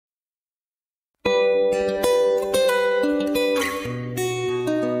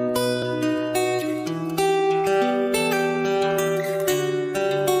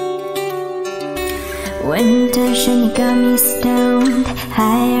Intuition, you got me stoned,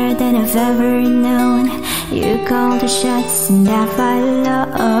 higher than I've ever known. You call the shots and I follow.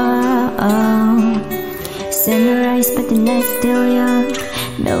 Sunrise but the night's still young,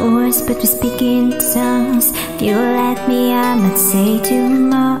 no words but we speak in tongues. If you let me I might say too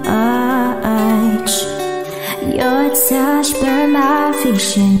much. Your touch blur my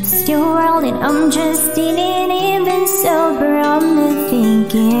vision, it's your world and I'm just in it. Even sober I'm not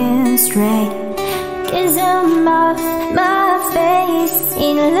thinking straight, 'cause I'm off my face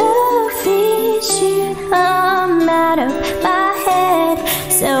in love with you. I'm out of my head,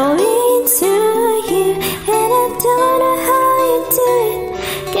 so into you, and I don't know how you do it,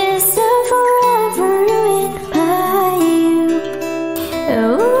 'cause I'm forever ruined by you.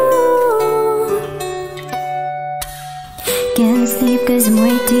 Ooh. Can't sleep 'cause I'm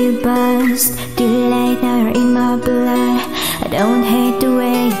way too buzzed. Too late, now you're in my blood. I don't hate the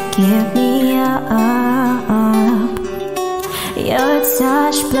way you give me up. Your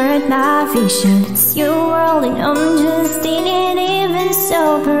touch blurred my vision, it's your world and I'm just in it. Even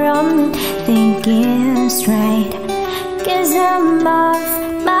sober I'm not thinking straight, 'cause I'm off